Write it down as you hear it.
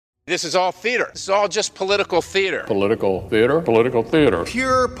This is all theater. This is all just political theater. Political theater. Political theater.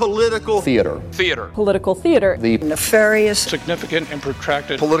 Pure political theater. Theater. Political theater. The nefarious, significant and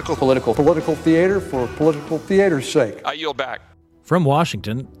protracted political theater for political theater's sake. I yield back. From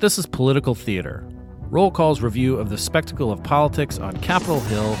Washington, this is Political Theater, Roll Call's review of the spectacle of politics on Capitol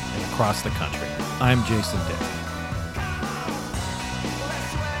Hill and across the country. I'm Jason Dick.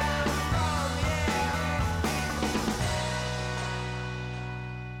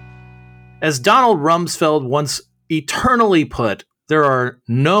 As Donald Rumsfeld once eternally put, there are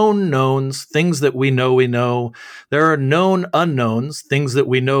known knowns, things that we know. There are known unknowns, things that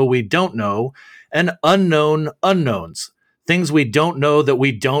we don't know, and unknown unknowns, things we don't know that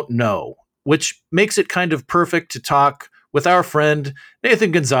we don't know, which makes it kind of perfect to talk with our friend Nathan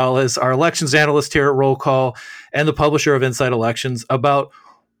Gonzalez, our elections analyst here at Roll Call and the publisher of Inside Elections, about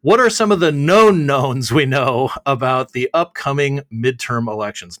what are some of the known knowns we know about the upcoming midterm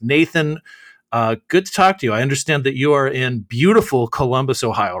elections. Nathan, good to talk to you. I understand that you are in beautiful Columbus,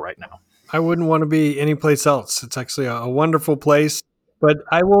 Ohio right now. I wouldn't want to be anyplace else. It's actually a wonderful place, but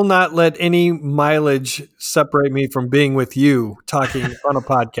I will not let any mileage separate me from being with you talking on a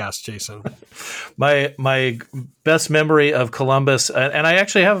podcast, Jason. My best memory of Columbus, and I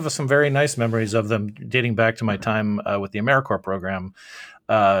actually have some very nice memories of them dating back to my time with the AmeriCorps program,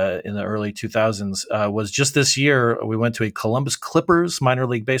 in the early 2000s, was just this year. We went to a Columbus Clippers minor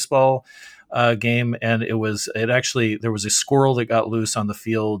league baseball game, and there was a squirrel that got loose on the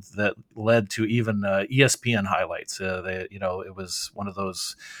field that led to even ESPN highlights. It was one of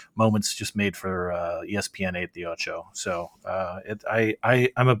those moments just made for ESPN 8 The Ocho. So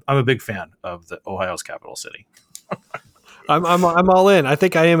I'm a big fan of the Ohio's capital city. I'm all in. I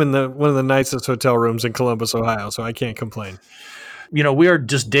think I am in one of the nicest hotel rooms in Columbus, Ohio, so I can't complain. We are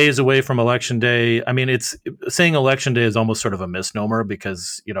just days away from Election Day. I mean, saying Election Day is almost sort of a misnomer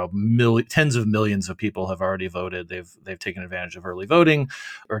because, tens of millions of people have already voted. They've taken advantage of early voting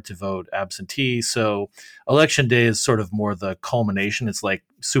or to vote absentee. So Election Day is sort of more the culmination. It's like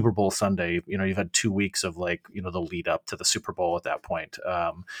Super Bowl Sunday. You've had 2 weeks of the lead up to the Super Bowl at that point.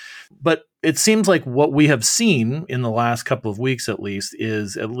 But it seems like what we have seen in the last couple of weeks, at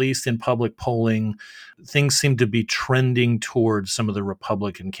least in public polling, things seem to be trending towards some of the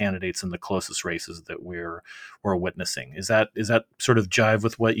Republican candidates in the closest races that we're witnessing. Is that sort of jive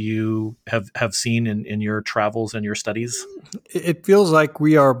with what you have seen in your travels and your studies? It feels like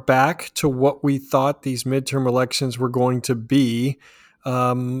we are back to what we thought these midterm elections were going to be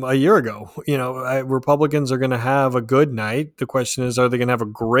a year ago. Republicans are going to have a good night. The question is, are they going to have a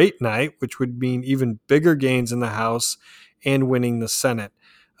great night, which would mean even bigger gains in the House and winning the Senate?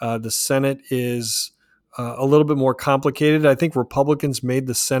 The Senate is a little bit more complicated. I think Republicans made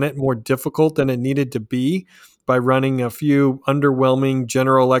the Senate more difficult than it needed to be by running a few underwhelming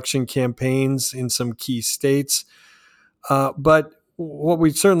general election campaigns in some key states. But what we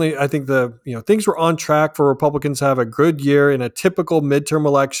certainly, I think things were on track for Republicans to have a good year in a typical midterm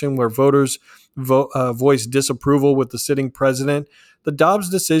election where voters voiced disapproval with the sitting president. The Dobbs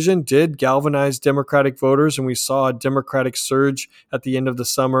decision did galvanize Democratic voters, and we saw a Democratic surge at the end of the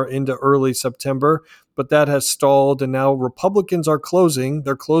summer into early September, but that has stalled, and now Republicans are closing.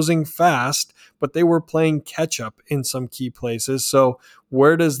 They're closing fast, but they were playing catch up in some key places. So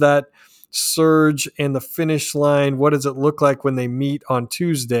where does that surge and the finish line, what does it look like when they meet on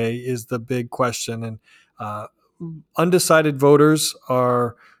Tuesday is the big question. And undecided voters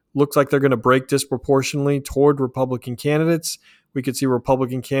looks like they're going to break disproportionately toward Republican candidates. We could see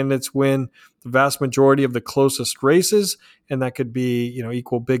Republican candidates win the vast majority of the closest races, and that could be,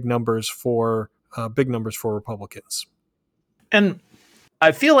 equal big numbers for Republicans. And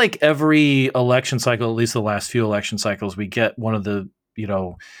I feel like every election cycle, at least the last few election cycles, we get one of the,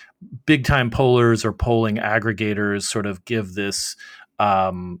 big time pollers or polling aggregators sort of give this,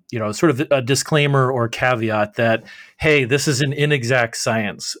 sort of a disclaimer or caveat that, hey, this is an inexact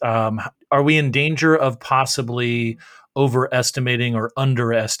science. Are we in danger of possibly overestimating or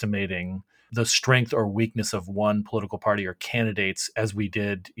underestimating the strength or weakness of one political party or candidates, as we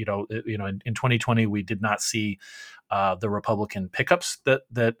did, in 2020, we did not see the Republican pickups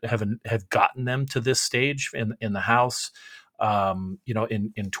that have gotten them to this stage in the House. In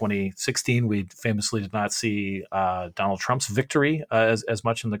 2016, we famously did not see Donald Trump's victory as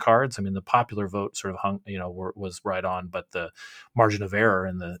much in the cards. I mean, the popular vote sort of hung, was right on, but the margin of error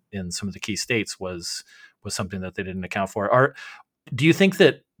in some of the key states was something that they didn't account for. Do you think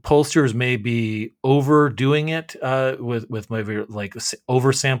that pollsters may be overdoing it with maybe like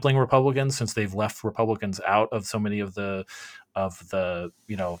oversampling Republicans, since they've left Republicans out of so many of the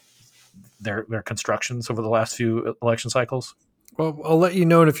their constructions over the last few election cycles? Well, I'll let you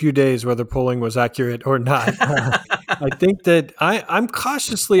know in a few days whether polling was accurate or not. I think that I'm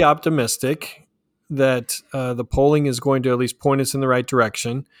cautiously optimistic that the polling is going to at least point us in the right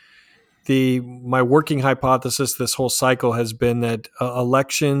direction. My working hypothesis this whole cycle has been that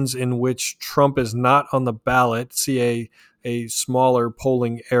elections in which Trump is not on the ballot see a smaller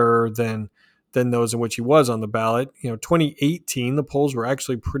polling error than those in which he was on the ballot. 2018 the polls were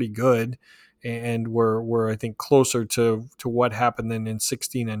actually pretty good and were I think closer to what happened than in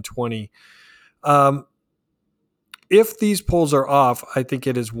 16 and 20. If these polls are off, I think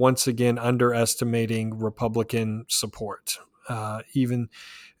it is once again underestimating Republican support. Even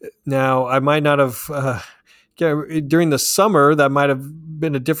now, I might not have during the summer. That might have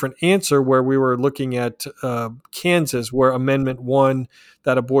been a different answer, where we were looking at Kansas, where Amendment 1,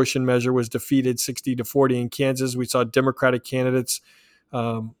 that abortion measure, was defeated 60-40 in Kansas. We saw Democratic candidates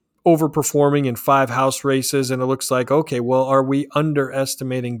overperforming in 5 House races, and it looks like, okay, well, are we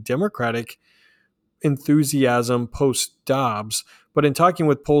underestimating Democratic enthusiasm post Dobbs? But in talking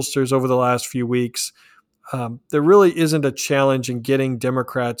with pollsters over the last few weeks, there really isn't a challenge in getting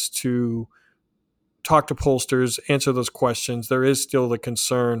Democrats to talk to pollsters, answer those questions. There is still the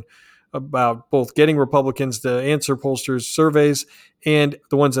concern about both getting Republicans to answer pollsters' surveys, and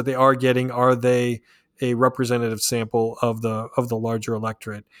the ones that they are getting, are they a representative sample of the larger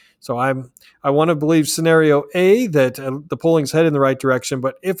electorate? So I want to believe scenario A, that the polling's headed in the right direction,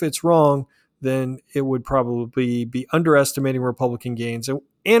 but if it's wrong, then it would probably be underestimating Republican gains.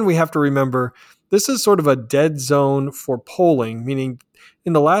 And we have to remember, this is sort of a dead zone for polling, meaning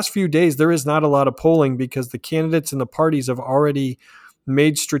in the last few days, there is not a lot of polling because the candidates and the parties have already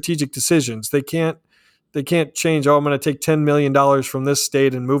made strategic decisions. They can't change, I'm going to take $10 million from this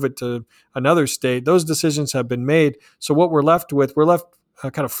state and move it to another state. Those decisions have been made. So what we're left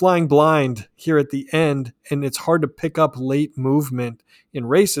kind of flying blind here at the end, and it's hard to pick up late movement in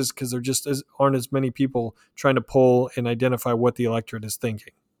races because there just aren't as many people trying to poll and identify what the electorate is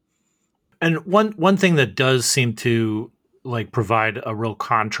thinking. And one thing that does seem to provide a real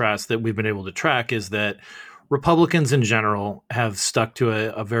contrast that we've been able to track is that Republicans in general have stuck to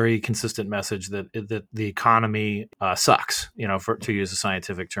a very consistent message that the economy sucks, to use a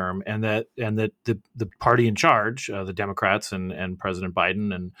scientific term, and that the party in charge, the Democrats and President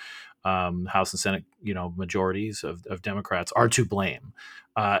Biden and House and Senate, majorities of Democrats, are to blame.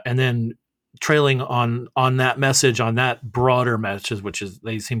 And then trailing on that message, on that broader message, which is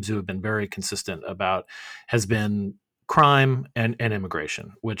they seem to have been very consistent about, has been crime and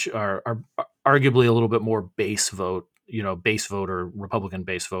immigration, which are arguably a little bit more base voter, Republican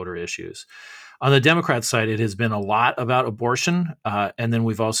base voter issues. On the Democrat side, it has been a lot about abortion, and then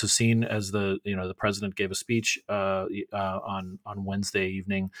we've also seen, as the president gave a speech on Wednesday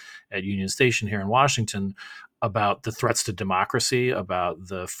evening at Union Station here in Washington about the threats to democracy, about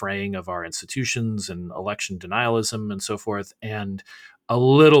the fraying of our institutions and election denialism and so forth, and a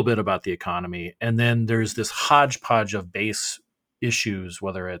little bit about the economy. And then there's this hodgepodge of base issues,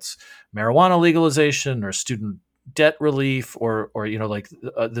 whether it's marijuana legalization or student debt relief or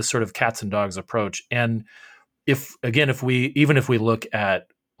this sort of cats and dogs approach. And if we look at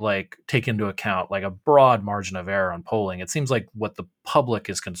take into account a broad margin of error on polling, it seems like what the public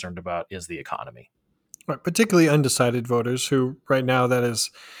is concerned about is the economy. Right, particularly undecided voters, who right now that is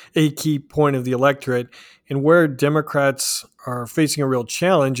a key point of the electorate. And where Democrats are facing a real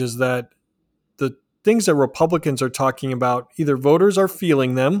challenge is that the things that Republicans are talking about, either voters are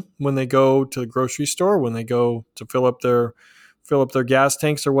feeling them when they go to the grocery store, when they go to fill up their gas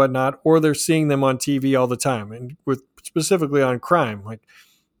tanks or whatnot, or they're seeing them on TV all the time. And with specifically on crime,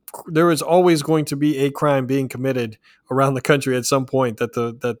 there is always going to be a crime being committed around the country at some point that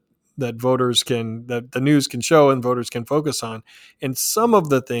the news can show and voters can focus on. And some of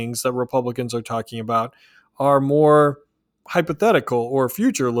the things that Republicans are talking about are more hypothetical or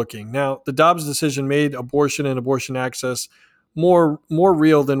future looking. Now, the Dobbs decision made abortion and abortion access more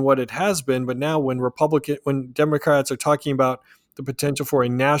real than what it has been. But now when Democrats are talking about the potential for a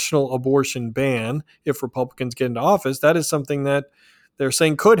national abortion ban, if Republicans get into office, that is something that they're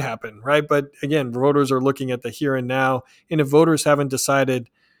saying could happen, right? But again, voters are looking at the here and now. And if voters haven't decided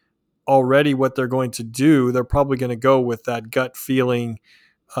already what they're going to do, they're probably going to go with that gut feeling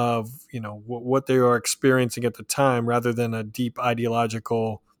of what they are experiencing at the time, rather than a deep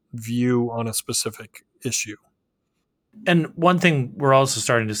ideological view on a specific issue. And one thing we're also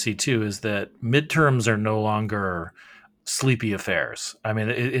starting to see too is that midterms are no longer sleepy affairs. I mean,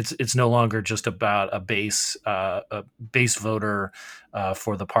 it's no longer just about a base voter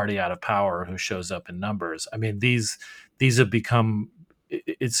for the party out of power who shows up in numbers. I mean, these have become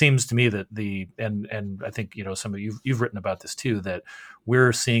it seems to me that and I think some of you've written about this too, that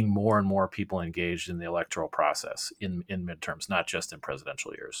we're seeing more and more people engaged in the electoral process in midterms, not just in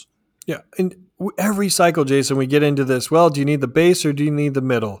presidential years. Yeah, and every cycle, Jason, we get into this. Well, do you need the base or do you need the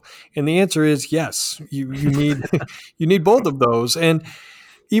middle? And the answer is yes. You need you need both of those. And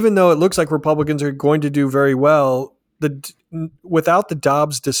even though it looks like Republicans are going to do very well, without the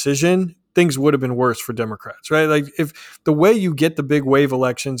Dobbs decision, things would have been worse for Democrats, right? Like if the way you get the big wave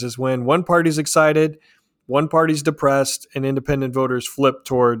elections is when one party's excited, one party's depressed, and independent voters flip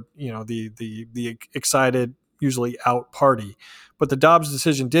toward the excited, usually out party. But the Dobbs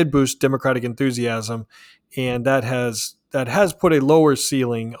decision did boost Democratic enthusiasm, and that has put a lower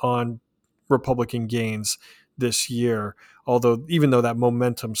ceiling on Republican gains this year. Although even though that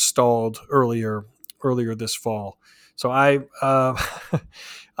momentum stalled earlier this fall, so I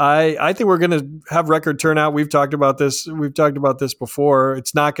think we're going to have record turnout. We've talked about this. We've talked about this before.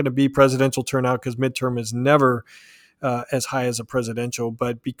 It's not going to be presidential turnout because midterm is never as high as a presidential.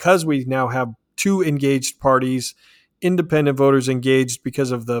 But because we now have two engaged parties, independent voters engaged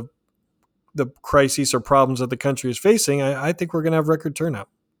because of the crises or problems that the country is facing, I think we're going to have record turnout.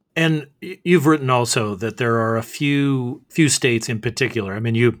 And you've written also that there are a few states in particular. I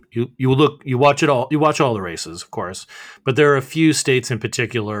mean, you watch all the races, of course, but there are a few states in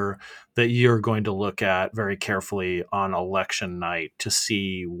particular that you're going to look at very carefully on election night to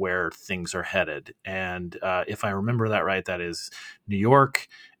see where things are headed. And if I remember that right, that is New York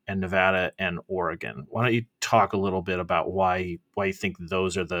and Nevada and Oregon. Why don't you talk a little bit about why you think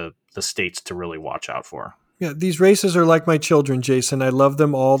those are the states to really watch out for? Yeah, these races are like my children, Jason. I love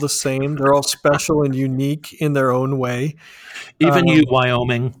them all the same. They're all special and unique in their own way. Even you,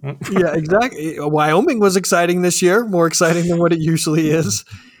 Wyoming. Yeah, exactly. Wyoming was exciting this year, more exciting than what it usually is.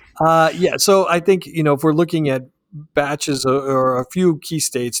 So I think, if we're looking at batches or a few key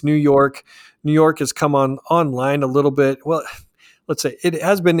states, New York has come online a little bit. Well, let's say it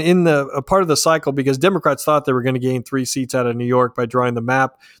has been in a part of the cycle because Democrats thought they were going to gain 3 seats out of New York by drawing the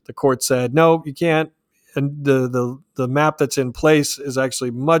map. The court said, no, you can't. And the map that's in place is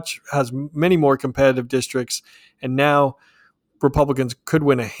actually has many more competitive districts. And now Republicans could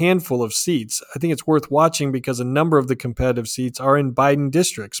win a handful of seats. I think it's worth watching because a number of the competitive seats are in Biden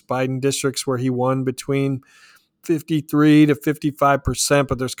districts where he won between 53 to 55%,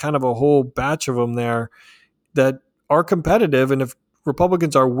 but there's kind of a whole batch of them there that are competitive. And if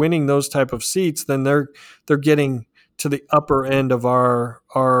Republicans are winning those type of seats, then they're getting to the upper end of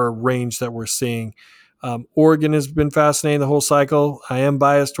our range that we're seeing. Oregon has been fascinating the whole cycle. I am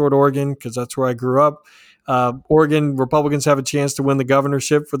biased toward Oregon because that's where I grew up. Oregon Republicans have a chance to win the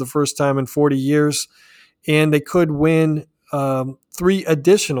governorship for the first time in 40 years, and they could win 3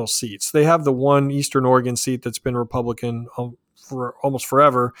 additional seats. They have the one Eastern Oregon seat that's been Republican for almost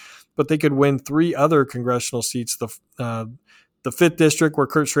forever, but they could win 3 other congressional seats. The 5th district where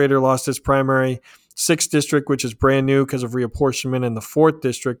Kurt Schrader lost his primary, 6th district, which is brand new because of reapportionment, and the 4th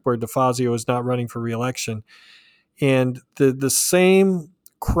district where DeFazio is not running for reelection. And the same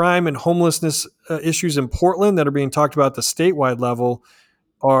crime and homelessness issues in Portland that are being talked about at the statewide level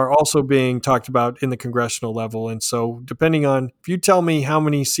are also being talked about in the congressional level. And so depending on, if you tell me how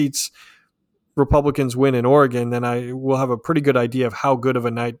many seats Republicans win in Oregon, then I will have a pretty good idea of how good of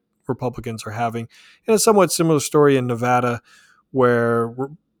a night Republicans are having. And a somewhat similar story in Nevada where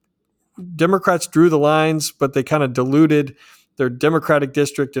Democrats drew the lines, but they kind of diluted their Democratic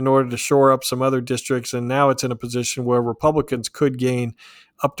district in order to shore up some other districts. And now it's in a position where Republicans could gain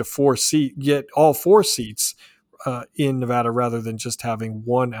up to 4 seats, get all 4 seats in Nevada rather than just having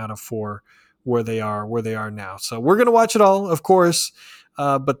 1 out of 4 where they are now. So we're going to watch it all, of course,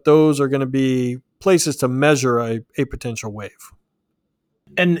 but those are going to be places to measure a potential wave.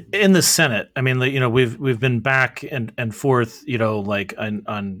 And in the Senate, I mean, we've been back and forth,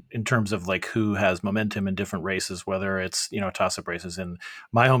 in terms of like who has momentum in different races, whether it's, toss-up races in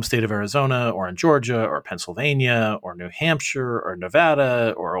my home state of Arizona or in Georgia or Pennsylvania or New Hampshire or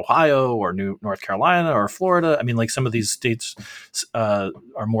Nevada or Ohio or North Carolina or Florida. I mean, like some of these states are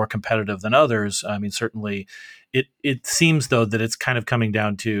more competitive than others. I mean, certainly it seems, though, that it's kind of coming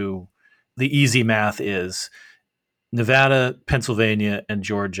down to the easy math is Nevada, Pennsylvania, and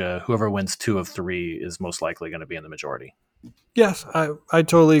Georgia, whoever wins 2 of 3 is most likely going to be in the majority. Yes, I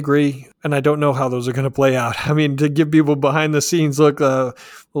totally agree. And I don't know how those are going to play out. I mean, to give people behind the scenes look,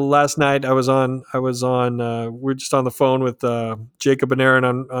 last night we're just on the phone with Jacob and Aaron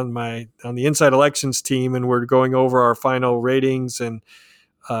on the Inside Elections team, and we're going over our final ratings and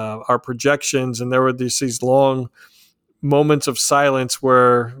our projections. And there were these long moments of silence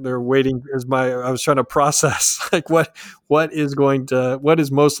where they're waiting. I was trying to process like what is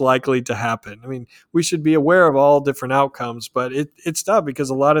most likely to happen. I mean, we should be aware of all different outcomes, but it's tough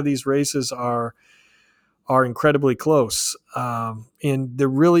because a lot of these races are incredibly close, and there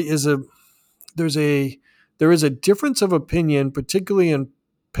really is a difference of opinion, particularly in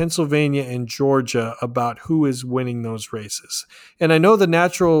Pennsylvania and Georgia, about who is winning those races. And I know the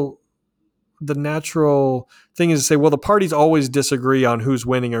natural thing is to say, well, the parties always disagree on who's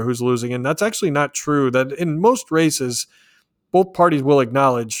winning or who's losing. And that's actually not true. That in most races, both parties will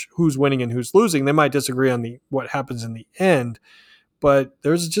acknowledge who's winning and who's losing. They might disagree on what happens in the end, but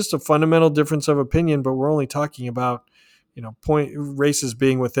there's just a fundamental difference of opinion. But we're only talking about, point races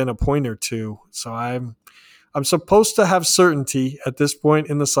being within a point or two. So I'm supposed to have certainty at this point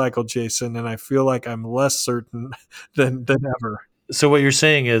in the cycle, Jason, and I feel like I'm less certain than ever. So what you're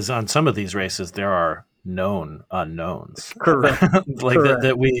saying is, on some of these races, there are known unknowns. Correct. Like Correct.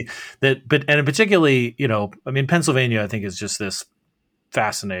 And particularly, Pennsylvania, I think, is just this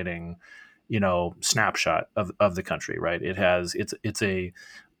fascinating, snapshot of the country, right? It has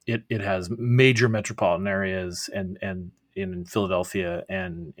it has major metropolitan areas and in Philadelphia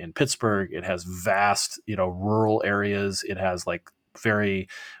and in Pittsburgh. It has vast, rural areas. It has like very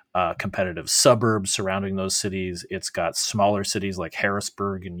competitive suburbs surrounding those cities. It's got smaller cities like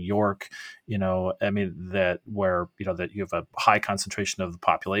Harrisburg and York, that you have a high concentration of the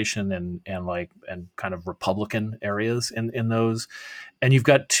population and kind of Republican areas in those. And you've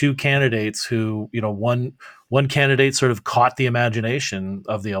got two candidates who, one candidate sort of caught the imagination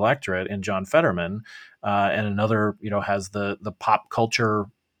of the electorate in John Fetterman, and another, has the pop culture,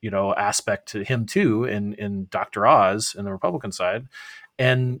 aspect to him too in Dr. Oz in the Republican side.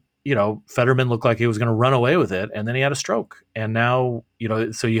 And, Fetterman looked like he was going to run away with it, and then he had a stroke. And now,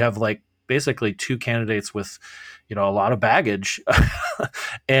 so you have like basically two candidates with, a lot of baggage.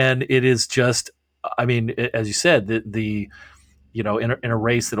 And it is just, as you said, the in a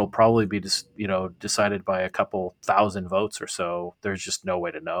race that'll probably be decided by a couple thousand votes or so, there's just no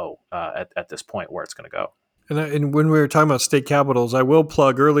way to know at this point where it's going to go. And when we were talking about state capitals, I will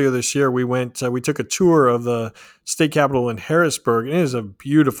plug, earlier this year we took a tour of the state capitol in Harrisburg, and it is a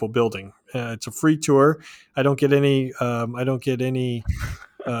beautiful building. It's a free tour. I don't get any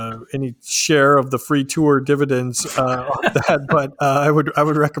any share of the free tour dividends on that, but I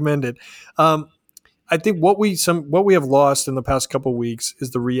would recommend it. I think what we have lost in the past couple of weeks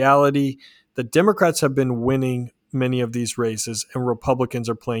is the reality that Democrats have been winning many of these races and Republicans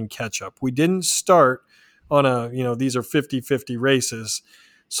are playing catch up. We didn't start on these are 50-50 races.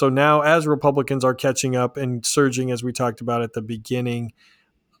 So now as Republicans are catching up and surging, as we talked about at the beginning,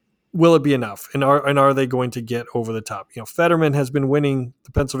 will it be enough? And are they going to get over the top? Fetterman has been winning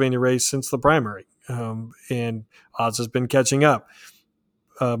the Pennsylvania race since the primary, and Oz has been catching up.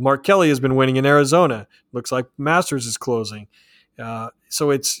 Mark Kelly has been winning in Arizona. Looks like Masters is closing.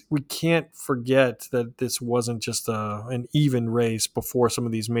 So we can't forget that this wasn't just an even race before some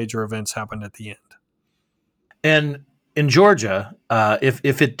of these major events happened at the end. And in Georgia,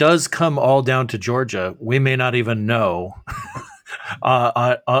 if it does come all down to Georgia, we may not even know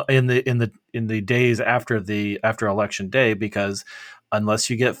in the days after election day, because unless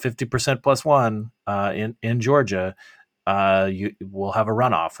you get 50% plus one in Georgia, you will have a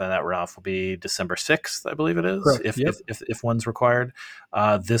runoff, and that runoff will be December 6th, I believe it is. Correct. If one's required.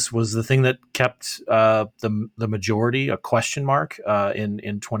 This was the thing that kept the majority a question mark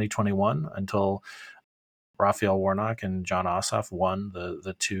in 2021 until Raphael Warnock and Jon Ossoff won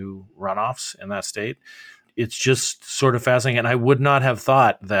the two runoffs in that state. It's just sort of fascinating. And I would not have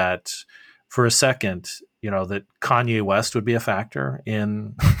thought that for a second, that Kanye West would be a factor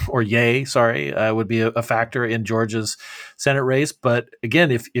would be a factor in Georgia's Senate race. But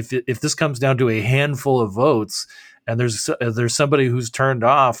again, if this comes down to a handful of votes, and there's somebody who's turned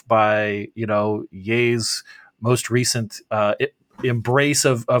off by, Ye's most recent embrace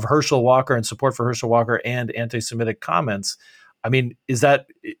of Herschel Walker and support for Herschel Walker and anti-Semitic comments, is that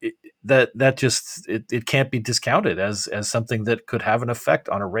just it can't be discounted as something that could have an effect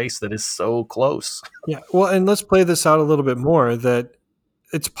on a race that is so close. Yeah. Well, and let's play this out a little bit more, that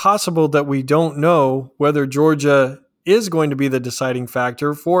it's possible that we don't know whether Georgia is going to be the deciding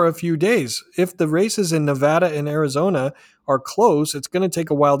factor for a few days. If the races in Nevada and Arizona are close, it's going to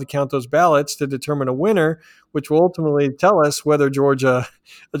take a while to count those ballots to determine a winner, which will ultimately tell us whether the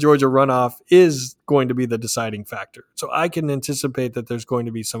Georgia runoff is going to be the deciding factor. So I can anticipate that there's going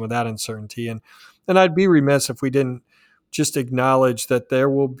to be some of that uncertainty. And I'd be remiss if we didn't just acknowledge that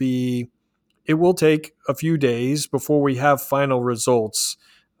it will take a few days before we have final results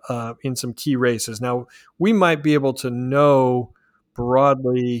in some key races. Now, we might be able to know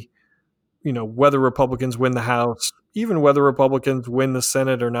broadly, whether Republicans win the House, even whether Republicans win the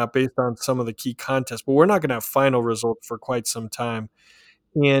Senate or not, based on some of the key contests. But we're not going to have final results for quite some time.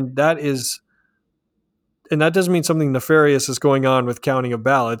 And that doesn't mean something nefarious is going on with counting of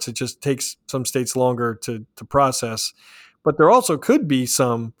ballots. It just takes some states longer to process. But there also could be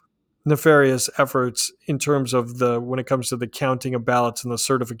some nefarious efforts in terms of when it comes to the counting of ballots and the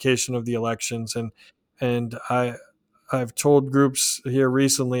certification of the elections. And I've told groups here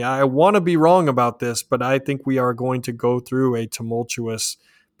recently, I want to be wrong about this, but I think we are going to go through a tumultuous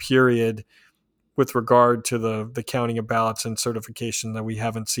period with regard to the counting of ballots and certification that we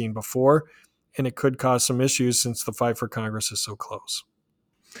haven't seen before. And it could cause some issues since the fight for Congress is so close.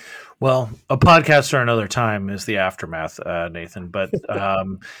 Well, a podcast for another time is the aftermath, Nathan. But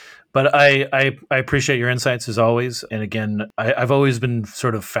I appreciate your insights as always. And again, I've always been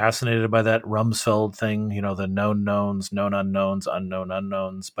sort of fascinated by that Rumsfeld thing, the known knowns, known unknowns, unknown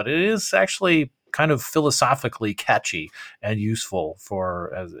unknowns. But it is actually kind of philosophically catchy and useful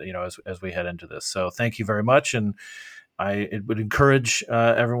for as we head into this. So thank you very much. And it would encourage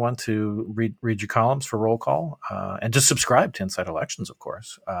everyone to read your columns for Roll Call and just subscribe to Inside Elections, of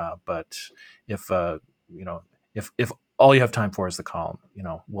course. But if all you have time for is the column,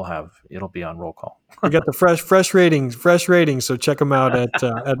 it'll be on Roll Call. We got the fresh ratings. So check them out at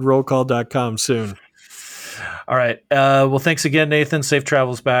rollcall.com soon. All right. Well, thanks again, Nathan. Safe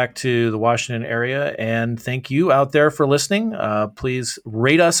travels back to the Washington area. And thank you out there for listening. Please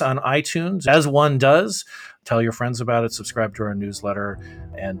rate us on iTunes, as one does. Tell your friends about it. Subscribe to our newsletter.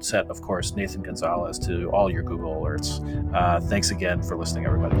 And set, of course, Nathan Gonzalez to all your Google alerts. Thanks again for listening,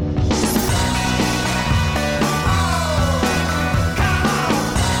 everybody.